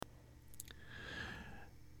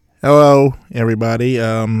Hello, everybody.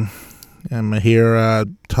 I'm here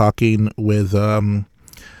talking with Nell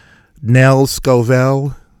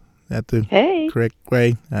Scovell. At the Hey. correct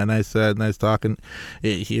way. Nice talking.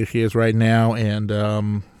 Here she is right now,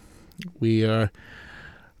 and we are.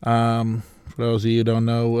 For those of you who don't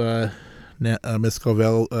know, Miss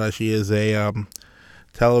Scovell, she is a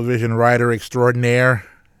television writer extraordinaire.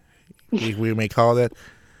 We may call that.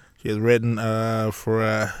 She has written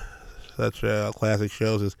for such classic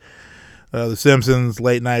shows as The Simpsons,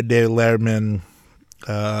 Late Night David Letterman,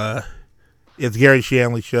 uh, It's Gary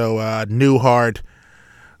Shanley Show, Newhart.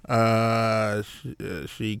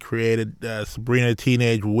 She created Sabrina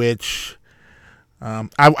Teenage Witch.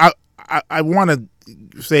 I want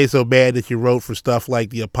to say so bad that she wrote for stuff like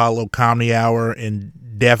the Apollo Comedy Hour and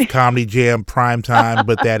Def Comedy Jam Primetime,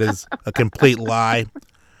 but that is a complete lie.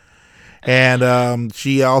 And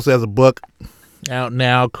she also has a book out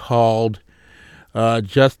now called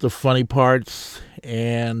Just the Funny Parts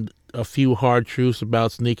and a Few Hard Truths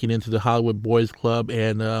About Sneaking into the Hollywood Boys Club.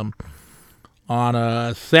 And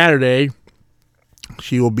on Saturday,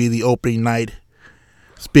 she will be the opening night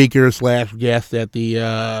speaker slash guest at the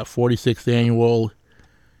 46th annual.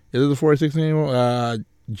 Is it the 46th annual?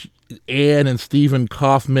 Anne and Stephen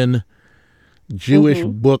Kaufman Jewish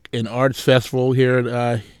hmm Book and Arts Festival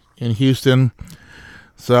here in Houston.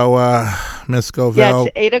 So, Miss Yeah, it's Scovell,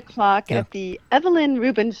 8 o'clock yeah. at the Evelyn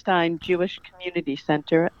Rubenstein Jewish Community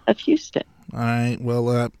Center of Houston. All right.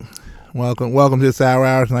 Well, welcome to this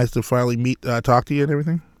hour. It's nice to finally talk to you and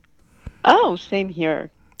everything. Oh, same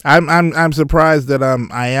here. I'm surprised that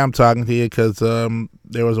I am talking to you because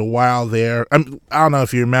there was a while there. I don't know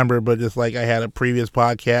if you remember, but just like I had a previous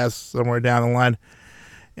podcast somewhere down the line,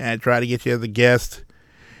 and I tried to get you as a guest,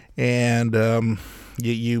 and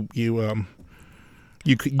you you you um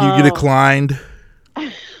you Oh, declined.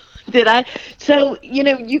 did I? So,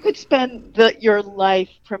 you could spend your life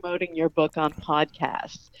promoting your book on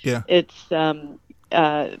podcasts. Yeah. It's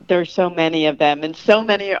there's so many of them, and so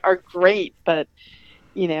many are great. But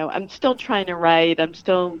I'm still trying to write. I'm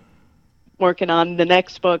still working on the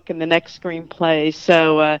next book and the next screenplay.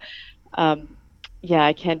 So, um, yeah,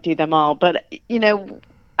 I can't do them all. But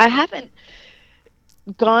I haven't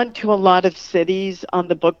gone to a lot of cities on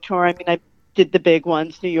the book tour. I mean, I did the big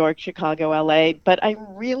ones, New York, Chicago, LA, but I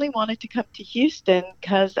really wanted to come to Houston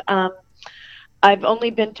because I've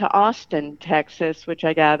only been to Austin, Texas, which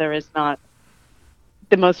I gather is not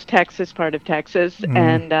the most Texas part of Texas, Mm,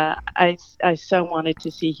 and I so wanted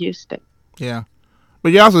to see Houston. yeah.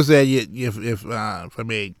 But you also said if I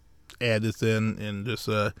may add this in and just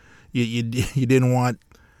you you didn't want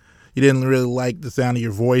you didn't really like the sound of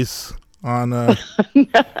your voice on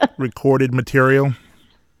recorded material.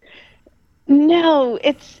 No,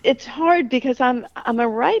 it's hard because I'm a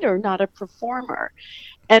writer, not a performer.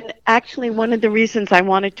 And actually, one of the reasons I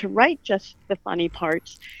wanted to write Just the Funny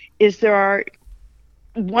Parts is there are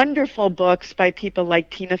wonderful books by people like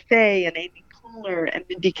Tina Fey and Amy Poehler and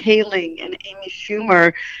Mindy Kaling and Amy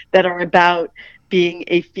Schumer that are about being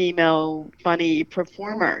a female funny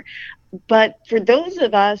performer. But for those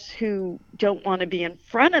of us who don't want to be in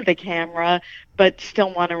front of the camera but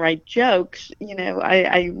still want to write jokes,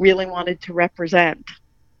 I really wanted to represent.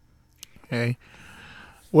 Okay.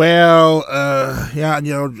 Well, yeah,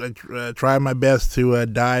 I try my best to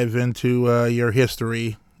dive into your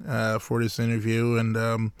history for this interview and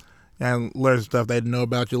learn stuff that I didn't know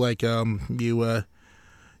about you. Like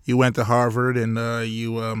you went to Harvard and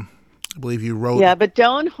you I believe you wrote. Yeah, but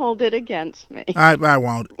don't hold it against me. I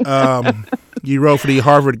won't. You wrote for the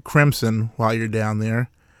Harvard Crimson while you're down there.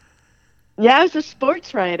 Yeah, I was a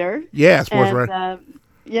sports writer, Yeah, sports and writer.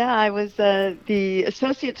 yeah, I was the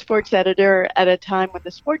associate sports editor at a time when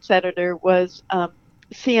the sports editor was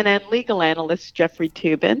CNN legal analyst Jeffrey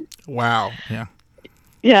Toobin. Wow. Yeah.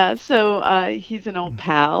 Yeah, so he's an old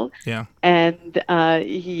pal, Yeah. and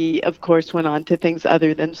he, of course, went on to things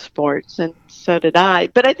other than sports, and so did I.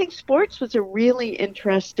 But I think sports was a really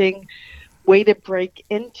interesting way to break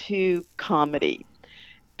into comedy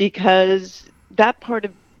because that part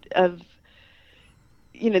of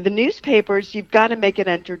the newspapers, you've got to make it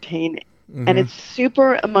entertaining. And Mm-hmm. it's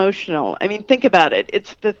super emotional. I mean, think about it.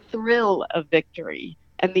 It's the thrill of victory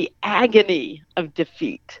and the agony of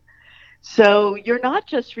defeat. So you're not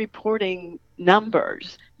just reporting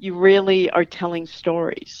numbers, you really are telling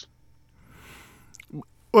stories.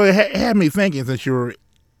 Well, it had me thinking since you were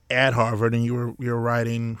at Harvard and you were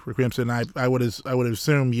writing for Crimson. I would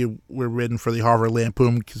assume you were written for the Harvard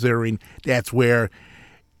Lampoon, considering that's where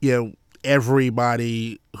you know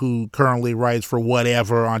everybody who currently writes for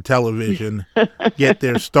whatever on television get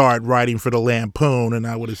their start writing for the Lampoon, and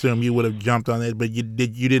I would assume you would have jumped on it, but you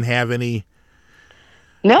didn't have any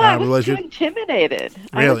No, I was too relationship? intimidated.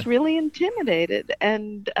 I Really? was really intimidated,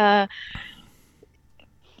 and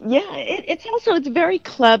yeah, it's also it's very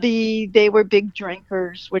clubby. They were big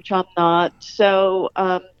drinkers, which I'm not. So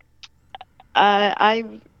I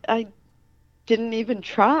didn't even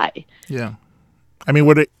try. Yeah. I mean,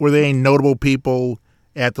 were there any notable people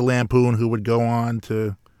at the Lampoon who would go on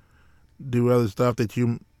to do other stuff that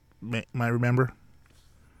you might remember?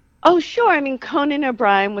 Oh, sure. I mean, Conan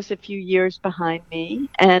O'Brien was a few years behind me,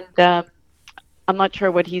 and I'm not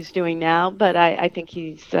sure what he's doing now, but I think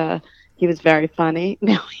he was very funny.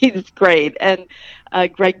 No, he's great. And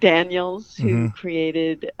Greg Daniels, who Mm-hmm.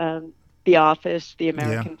 created The Office, the Yeah.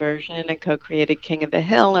 American version, and co-created King of the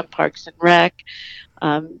Hill and Parks and Rec.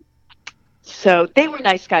 Um, so they were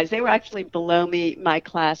nice guys. They were actually below me, my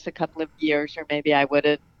class, a couple of years, or maybe I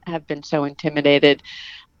wouldn't have been so intimidated.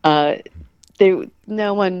 Uh,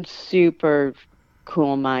 no one super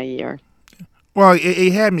cool my year. Well,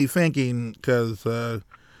 it had me thinking because I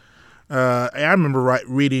remember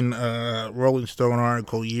reading a Rolling Stone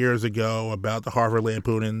article years ago about the Harvard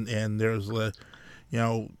Lampoon, and there's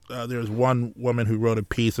there's one woman who wrote a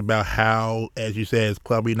piece about how, as you said, it's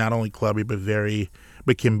clubby, not only clubby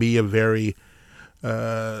but can be a very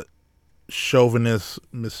uh, chauvinist,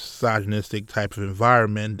 misogynistic type of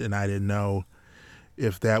environment, and I didn't know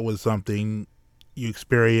if that was something you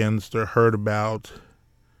experienced or heard about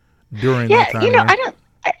during that Yeah, time there.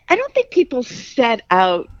 I don't think people set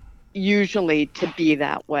out usually to be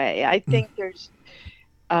that way. I Mm, think there's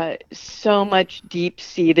so much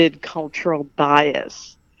deep-seated cultural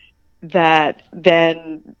bias that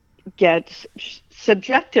then gets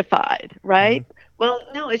subjectified, mm, right? Well,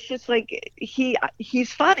 no, it's just like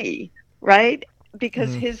he's funny, right?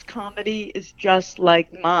 Because mm, his comedy is just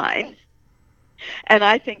like mine, and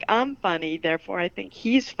I think I'm funny, therefore I think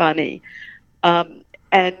he's funny. Um,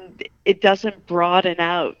 and it doesn't broaden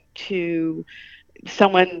out to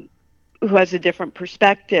someone who has a different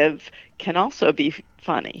perspective can also be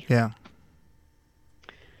funny. yeah.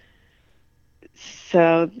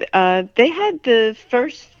 So they had the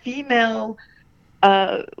first female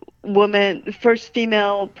uh, first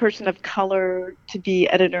female person of color to be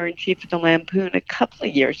editor in chief of the Lampoon a couple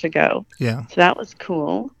of years ago. Yeah. So that was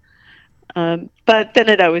cool. But then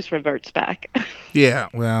it always reverts back. Yeah.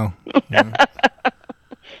 Well. Yeah.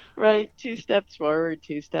 Right? Two steps forward,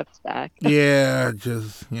 two steps back. Yeah.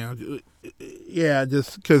 Just yeah.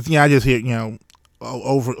 Just because I just hear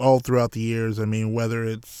all throughout the years. I mean, whether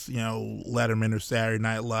it's Letterman or Saturday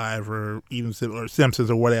Night Live or even or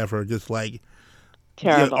Simpsons or whatever, just like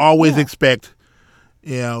Terrible. always Yeah. expect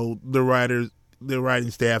the writers, the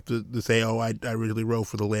writing staff to say, "Oh, I originally wrote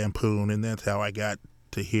for the Lampoon," and that's how I got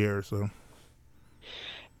to here. So.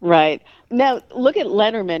 Right. Now, look at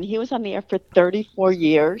Letterman. He was on the air for 34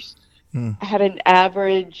 years, Mm, had an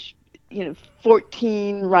average,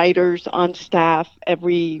 14 writers on staff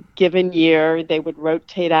every given year. They would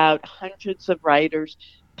rotate out hundreds of writers,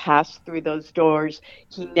 pass through those doors.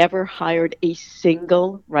 He never hired a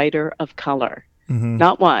single writer of color. mm-hmm.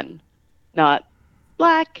 Not one. Not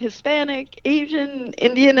Black, Hispanic, Asian,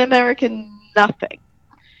 Indian American, nothing.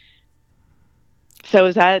 So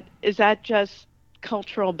is that just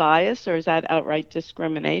cultural bias or is that outright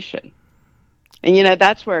discrimination? And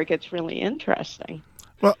that's where it gets really interesting.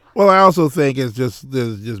 Well, I also think it's just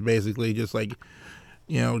this, just basically just like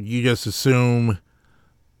you just assume.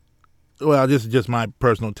 Well, this is just my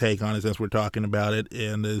personal take on it since we're talking about it,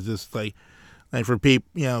 and it's just like for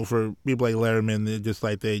people, for people like Letterman, they're just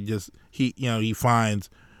like he finds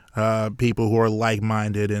people who are like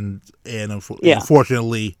minded and Yeah.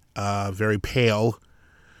 unfortunately very pale,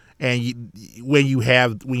 and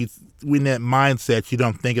when that mindset, you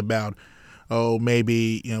don't think about, oh,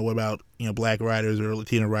 maybe what about black writers or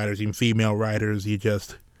Latino writers, even female writers.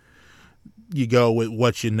 You go with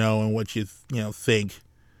what you know and what you think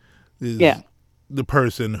is Yeah. the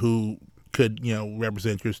person who could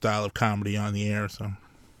represent your style of comedy on the air. So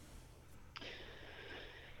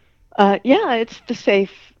Yeah, it's the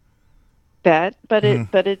safe bet, but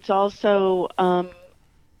mm-hmm. it's also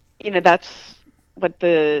that's what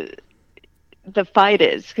the fight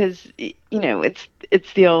is because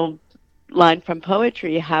it's the old line from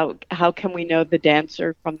poetry. How can we know the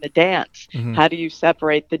dancer from the dance? Mm-hmm. How do you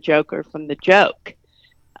separate the joker from the joke?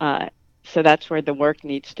 Uh, so that's where the work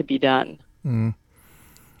needs to be done. Mm-hmm.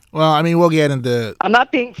 Well, I mean, we'll get into. I'm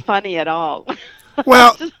not being funny at all.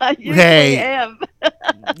 Well, I usually hey, am.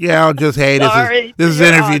 yeah, just hey, Sorry this to is your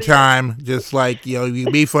interview audience. time. Just like you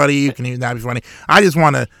can be funny, you can even not be funny. I just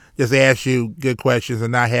want to just ask you good questions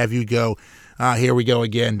and not have you go. Here we go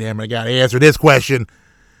again. Damn it, I got to answer this question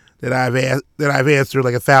that I've answered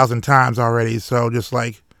like 1,000 times already. So just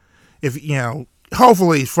like if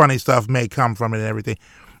hopefully funny stuff may come from it and everything.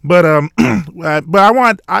 But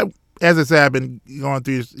but I as I said, I've been going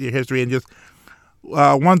through your history and just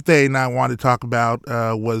one thing I wanted to talk about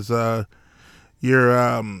was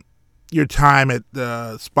your your time at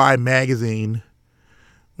Spy Magazine,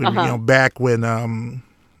 Uh huh. back when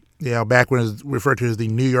back when it was referred to as the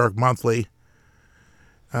New York Monthly.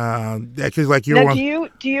 Actually, like you're Now, one.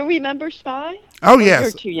 do you remember Spy? Oh Or you're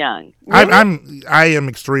yes, too young? Really? I am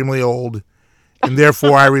extremely old, and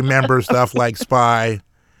therefore I remember stuff like Spy.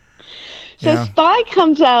 So Yeah, Spy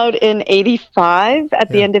comes out in 85, at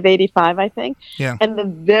the yeah, end of 85, I think. yeah. And the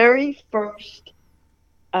very first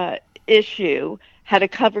uh, issue had a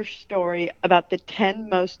cover story about the 10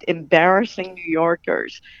 most embarrassing New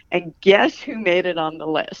Yorkers. And guess who made it on the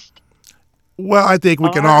list? Well, I think we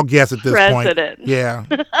can Our all guess at this point. president. Yeah,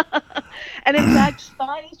 And in fact,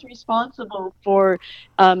 Spy is responsible for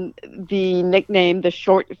the nickname the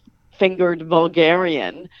short fingered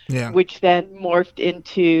vulgarian, yeah, which then morphed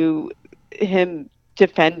into him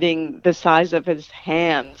defending the size of his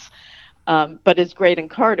hands. But as Graydon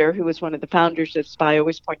Carter, who was one of the founders of Spy,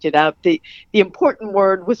 always pointed out, the important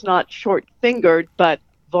word was not short fingered, but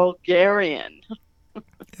vulgarian.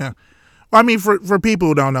 yeah. Well, I mean, for people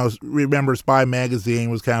who don't know, remember Spy Magazine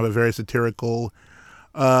was kind of a very satirical,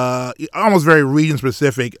 almost very region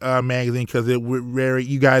specific magazine because very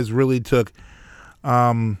you guys really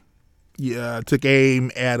um, took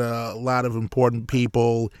aim at a lot of important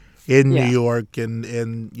people in New Yeah. York and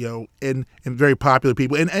and very popular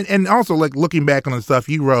people and also like looking back on the stuff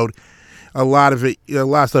you wrote, a lot of it, a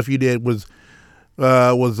lot of stuff you did was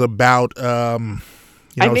about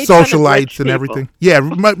I made fun of socialites rich and people, everything. Yeah,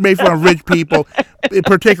 made fun of rich people,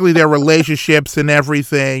 particularly their relationships and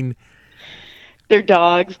everything. their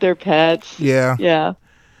dogs, their pets. Yeah, Yeah.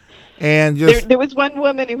 and just There was one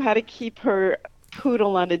woman who had to keep her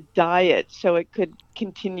poodle on a diet so it could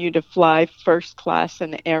continue to fly first class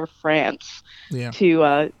in Air France yeah.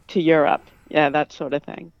 to Europe. Yeah, that sort of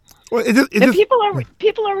thing. Well, it And just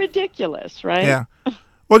people are ridiculous, right? yeah.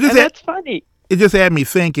 Well, And that's funny. it just had me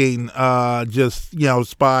thinking. Just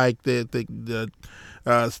Spike the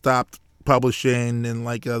stopped publishing in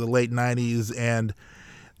like the late '90s and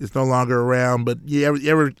it's no longer around. But yeah,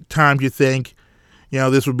 every time you think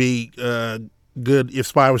this would be good if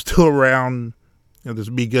Spy was still around. This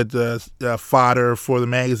would be good fodder for the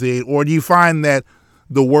magazine. Or do you find that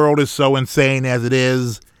the world is so insane as it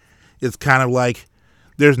is? It's kind of like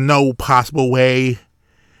there's no possible way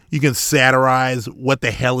you can satirize what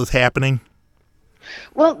the hell is happening.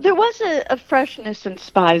 Well, there was a freshness in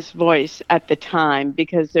Spy's voice at the time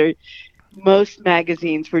because most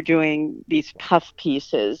magazines were doing these puff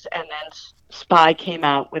pieces, and then Spy came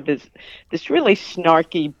out with this really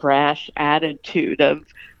snarky, brash attitude of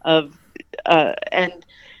and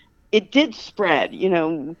it did spread. You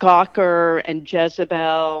know, Gawker and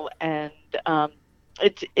Jezebel, and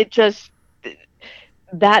it just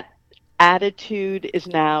that attitude is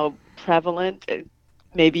now prevalent,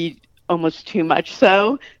 maybe almost too much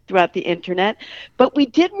so throughout the internet. But we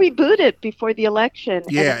did reboot it before the election.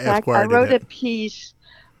 And Yeah, in fact, I Esquire did wrote that. a piece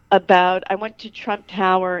about, I went to Trump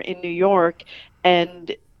Tower in New York,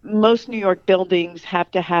 and most New York buildings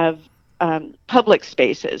have to have public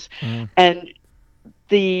spaces. Mm, And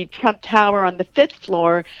the Trump Tower on the fifth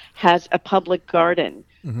floor has a public garden,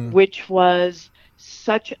 mm-hmm. which was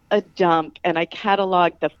such a dump. And I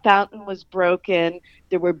cataloged the fountain was broken.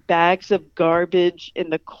 There were bags of garbage in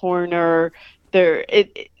the corner.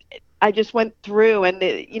 I just went through, and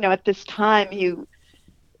at this time,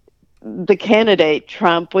 the candidate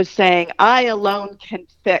Trump was saying, "I alone can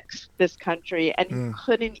fix this country," and he Mm.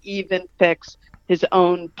 couldn't even fix his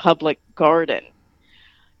own public garden.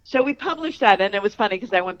 So we published that, and it was funny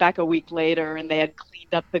because I went back a week later, and they had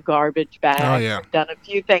cleaned up the garbage Oh bags yeah. and done a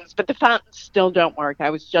few things, but the fountains still don't work. I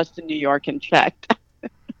was just in New York and checked.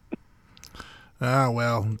 Ah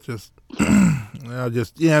well, just I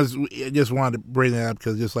just wanted to bring that up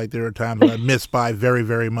because just like there are times when I miss Spy very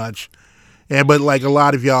very much, and but like a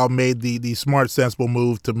lot of y'all made the smart sensible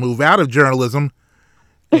move to move out of journalism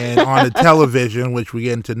and on to television, which we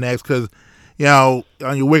get into next because. On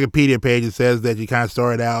your Wikipedia page, it says that you kind of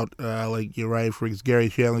started out like you're right for Gary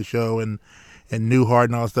Shandling show and Newhart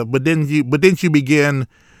and all that stuff. But didn't you begin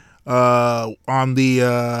on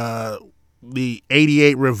the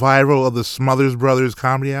 '88 revival of the Smothers Brothers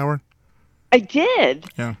Comedy Hour? I did,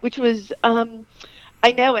 Yeah. which was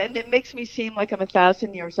I know, and it makes me seem like I'm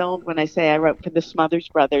 1,000 years old when I say I wrote for the Smothers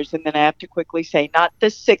Brothers, and then I have to quickly say not the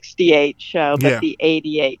 '68 show, but Yeah. the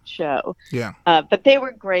 '88 show. Yeah. But they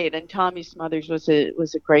were great, and Tommy Smothers was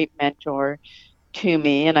a great mentor to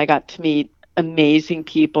me, and I got to meet amazing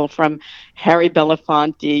people from Harry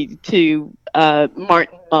Belafonte to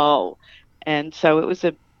Martin Mull, and so it was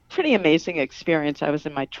a pretty amazing experience. I was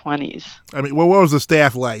in my 20s. I mean, what was the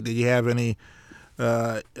staff like? Did you have any?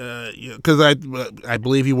 Because I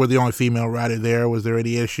believe you were the only female writer there. Was there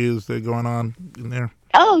any issues that going on in there?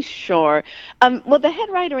 Oh, sure. Well, the head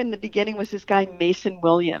writer in the beginning was this guy, Mason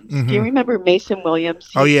Williams. Do you Mm-hmm. remember Mason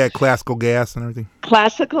Williams? Oh He yeah, classical gas and everything.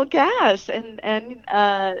 classical gas, and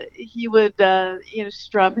he would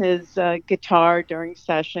strum his guitar during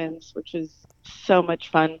sessions, which is so much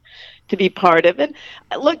fun to be part of. And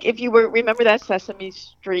look, if you were remember that Sesame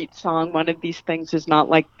Street song, one of these things is not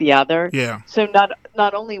like the other. Yeah. So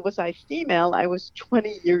not only was I female, I was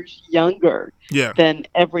 20 years younger Yeah. than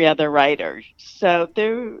every other writer. So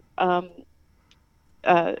there, uh,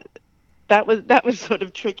 that was sort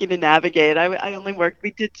of tricky to navigate. I only worked.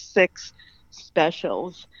 We did 6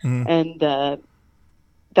 specials, Mm-hmm. and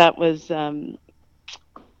that was.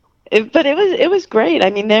 But it was great. I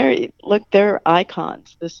mean, they're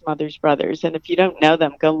icons, the Smothers Brothers, and if you don't know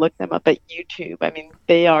them, go look them up at YouTube. I mean,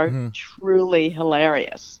 they are Mm-hmm. truly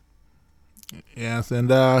hilarious. Yes, and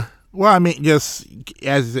well, I mean, just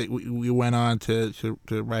as we went on to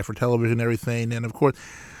write for television and everything, and of course,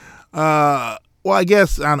 well, I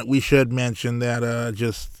guess we should mention that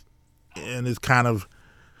just and it's kind of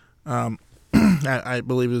I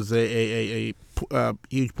believe is a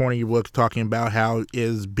huge point of your book talking about how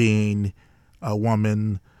is being a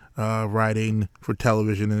woman writing for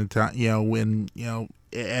television in the time, when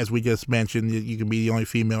as we just mentioned, you can be the only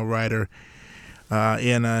female writer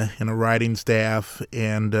in a writing staff,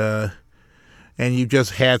 and you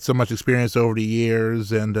just had so much experience over the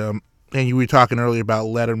years, and you were talking earlier about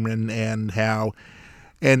Letterman and how.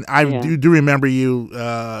 And I Yeah. do remember you,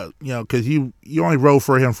 because you only wrote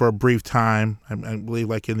for him for a brief time, I believe,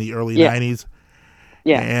 like in the early Yeah. '90s,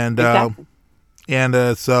 Yeah, and exactly.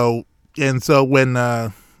 so when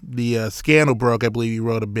the scandal broke, I believe you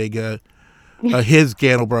wrote a big his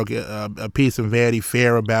scandal broke a piece in Vanity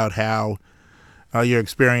Fair about how your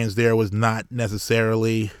experience there was not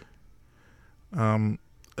necessarily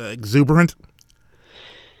exuberant.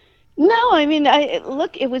 No, I mean,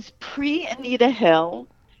 look, it was pre Anita Hill,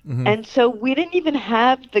 Mm-hmm. and so we didn't even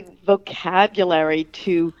have the vocabulary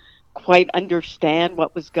to quite understand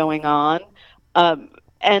what was going on.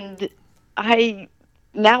 And I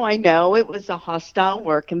now I know it was a hostile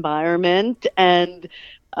work environment, and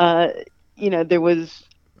uh, there was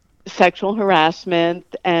sexual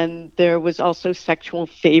harassment, and there was also sexual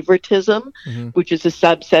favoritism, Mm-hmm. which is a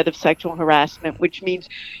subset of sexual harassment, which means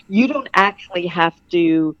you don't actually have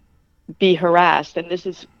to be harassed, and this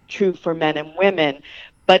is true for men and women.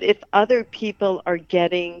 But if other people are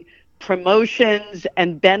getting promotions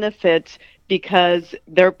and benefits because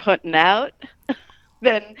they're putting out,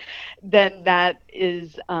 then that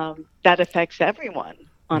affects everyone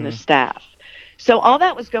on a Mm-hmm. staff. So all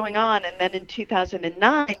that was going on, and then in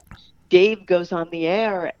 2009, Dave goes on the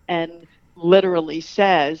air and literally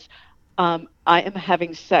says, "I am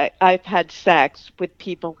having sex. I've had sex with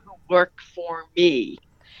people who work for me."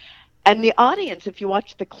 And the audience, if you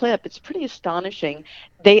watch the clip, it's pretty astonishing.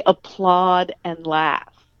 They applaud and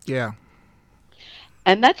laugh. Yeah.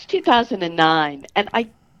 And that's 2009. And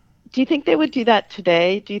do you think they would do that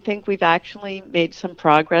today? Do you think we've actually made some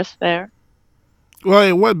progress there?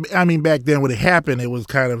 Well, I mean, back then when it happened, it was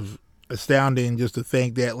kind of astounding just to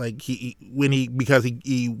think that, like, because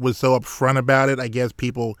he was so upfront about it, I guess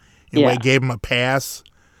people in a way Yeah, gave him a pass.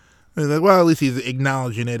 Like, well, at least he's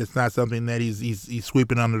acknowledging it. It's not something that he's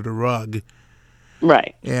sweeping under the rug.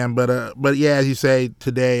 right. And but yeah, as you say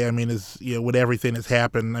today, I mean, it's with everything that's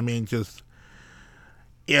happened. I mean, just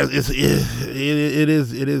yeah, it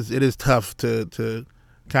is tough to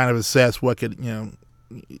kind of assess what could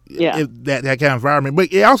Yeah. that kind of environment.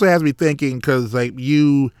 But it also has me thinking because like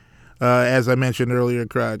you, as I mentioned earlier,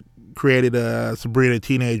 created Sabrina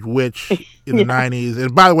Teenage Witch in the Yeah. '90s.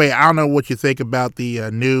 And by the way, I don't know what you think about the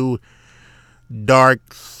new dark.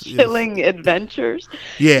 Chilling adventures.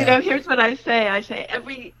 Yeah, Here's what I say. I say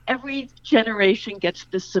every generation gets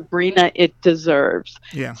the Sabrina it deserves.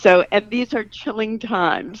 yeah, So, and these are chilling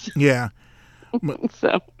times. yeah, but,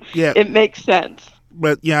 So, yeah. it makes sense.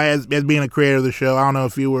 But as being a creator of the show, I don't know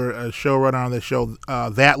if you were a showrunner on the show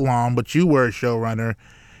that long, but you were a showrunner,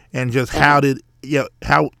 and just how Uh-huh. did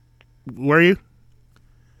how were you?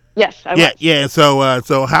 Yes, I Yeah, was. yeah.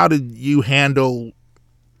 So how did you handle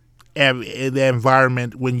the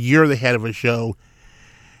environment when you're the head of a show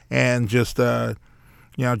and just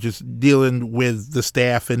just dealing with the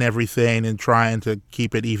staff and everything and trying to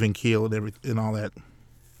keep it even keel and everything and all that.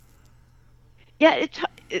 Yeah,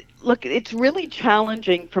 look, it's really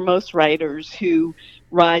challenging for most writers who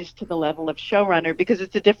rise to the level of showrunner because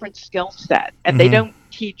it's a different skill set and they Mm-hmm. don't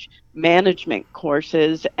teach management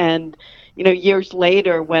courses. And, years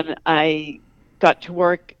later, when I got to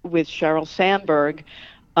work with Sheryl Sandberg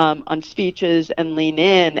on Speeches and Lean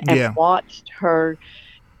In and Yeah. watched her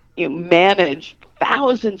manage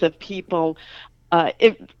thousands of people,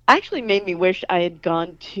 it actually made me wish I had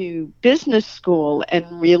gone to business school and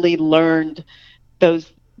really learned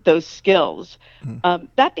those those skills. Mm-hmm.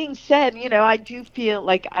 That being said, I do feel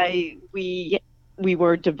like we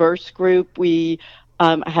were a diverse group. We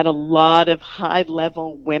had a lot of high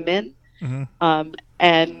level women, Mm-hmm.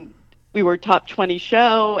 and we were top 20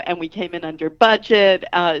 show, and we came in under budget,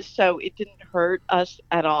 so it didn't hurt us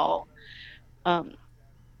at all. Um,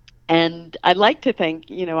 and I'd like to think,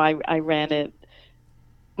 I ran it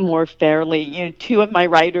more fairly. Two of my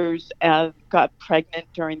writers got pregnant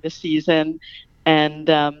during the season, and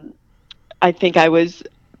I think I was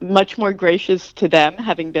much more gracious to them,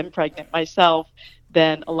 having been pregnant myself,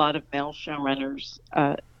 than a lot of male showrunners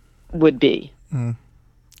would be. Mm-hmm.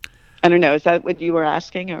 I don't know. Is that what you were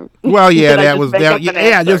asking, or Well, yeah, did I that just was make that. up Yeah,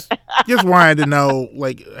 an yeah, answer? just wanted to know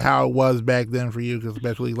like how it was back then for you, cause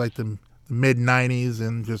especially like the mid '90s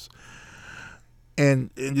and just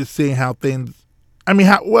seeing how things. I mean,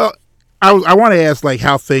 how well. I want to ask like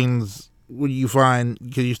how things when you find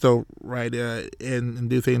because you still write and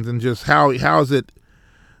do things and just how is it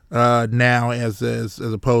now as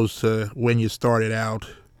opposed to when you started out,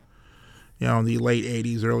 in the late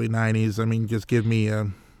 '80s, early '90s. I mean, just give me a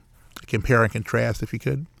compare and contrast if you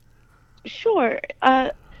could. Sure.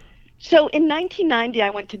 So in 1990, I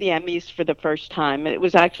went to the Emmys for the first time. It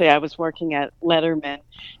was actually, I was working at Letterman,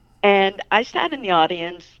 and I sat in the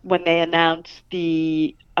audience when they announced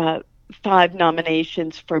the five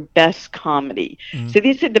nominations for Best Comedy. Mm-hmm. So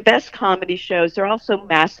these are the best comedy shows. They're also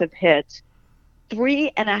massive hits.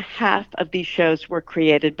 Three and a half of these shows were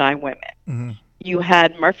created by women. Mm-hmm. You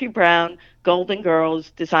had Murphy Brown, Golden Girls,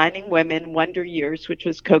 Designing Women, Wonder Years, which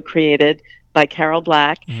was co created by Carol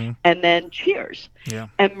Black, Mm-hmm. and then Cheers. Yeah.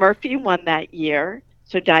 And Murphy won that year.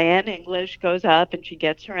 So Diane English goes up and she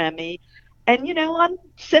gets her Emmy. And, I'm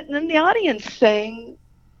sitting in the audience saying,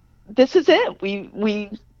 this is it.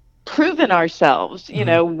 We've proven ourselves,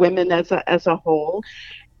 Mm-hmm. women as a whole,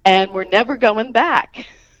 and we're never going back.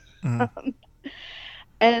 Mm-hmm.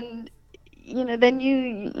 And,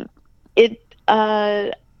 then it,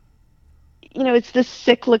 it's this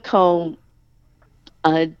cyclical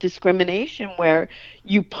discrimination where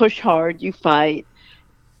you push hard, you fight,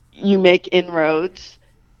 you make inroads,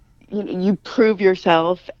 you prove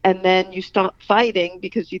yourself, and then you stop fighting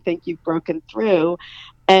because you think you've broken through.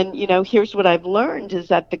 And here's what I've learned is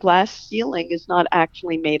that the glass ceiling is not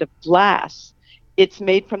actually made of glass. It's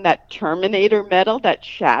made from that Terminator metal that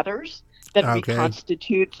shatters, then Okay.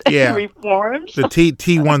 reconstitutes and Yeah. reforms. The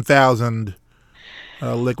T1000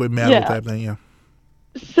 liquid metal Yeah. type thing. Yeah.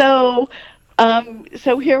 So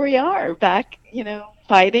here we are back,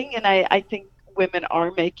 fighting, and I think women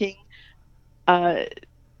are making uh,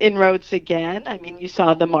 inroads again. I mean, you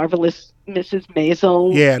saw the marvelous Mrs.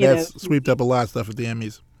 Maisel, Yeah, that's swept up a lot of stuff at the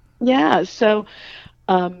Emmys. yeah. So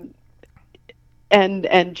um, and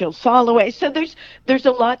Jill Soloway. So there's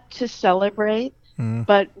a lot to celebrate, Mm-hmm.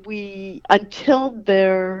 but we until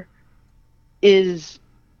there is,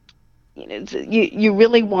 you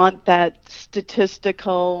really want that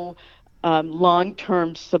statistical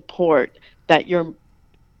long-term support that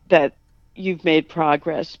that you've made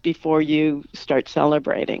progress before you start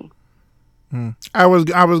celebrating. Mm. I was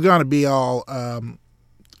gonna be all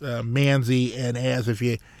mansy and ask if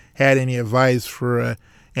you had any advice for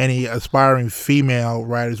any aspiring female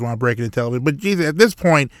writers who want to break into television. But Jesus, at this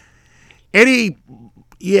point, any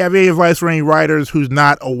you have any advice for any writers who's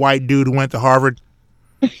not a white dude who went to Harvard?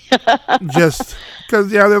 Just because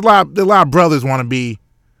there's a lot of brothers want to be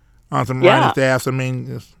on some writing Yeah. staffs. I mean,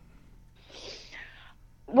 just,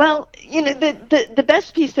 Well, the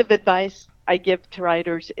best piece of advice I give to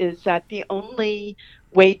writers is that the only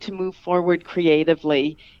way to move forward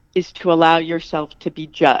creatively is to allow yourself to be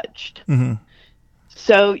judged. mm-hmm.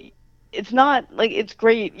 So it's not like it's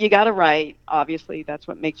great. You got to write. Obviously, that's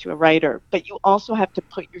what makes you a writer, but you also have to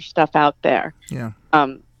put your stuff out there. Yeah.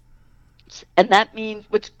 Um, and that means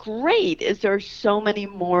what's great is there are so many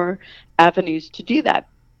more avenues to do that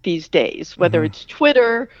these days, whether Mm-hmm. it's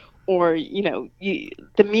Twitter or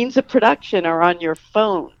the means of production are on your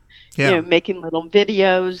phone. Yeah. Making little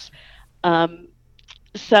videos. Um,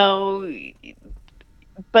 so,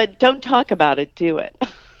 but don't talk about it. Do it.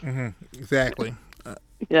 Exactly.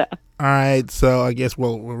 Yeah. All right, so I guess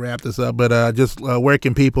we'll wrap this up. But just where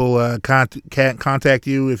can people contact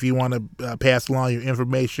you if you want to pass along your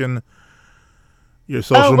information, your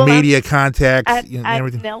social Well, I'm media contacts, and at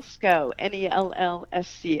everything? Nelsco,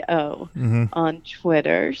 Nellsco, Mm-hmm. on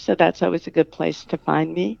Twitter. So that's always a good place to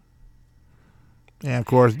find me. And of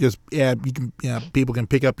course, just you can people can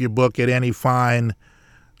pick up your book at any fine.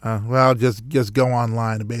 Just go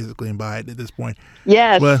online basically and buy it at this point.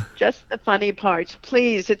 Yes, But just the funny parts.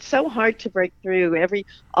 Please, it's so hard to break through.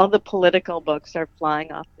 All the political books are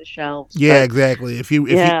flying off the shelves. yeah, But exactly. If you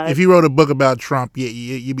yeah. wrote a book about Trump,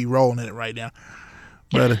 you'd be rolling in it right now.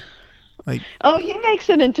 But like, Oh, he makes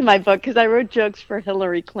it into my book because I wrote jokes for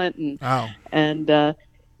Hillary Clinton. oh And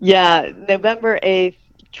yeah, November 8th,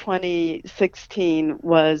 2016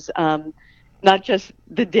 was not just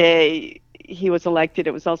the day he was elected,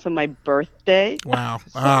 it was also my birthday. wow,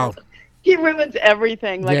 So oh he ruins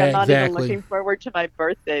everything. Like, yeah, I'm not even exactly. looking forward to my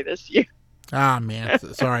birthday this year. Ah man,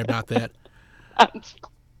 sorry about that.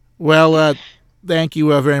 Well, thank you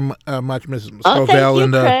very much, Mrs. Oh, thank Scovell, you,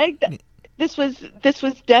 and Craig. This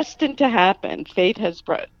was destined to happen. Fate has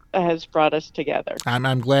brought us together.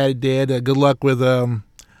 I'm glad it did. Good luck with the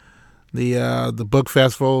book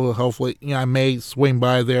festival. Hopefully, I may swing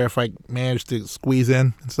by there if I manage to squeeze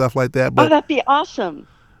in and stuff like that. Oh, But that'd be awesome.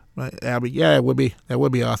 yeah, it would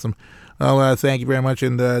be awesome. Well, thank you very much,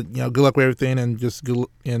 and good luck with everything, and just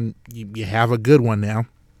and you have a good one now.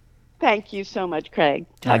 Thank you so much, Craig.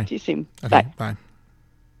 All Talk right. to you soon. Okay. Bye. Bye.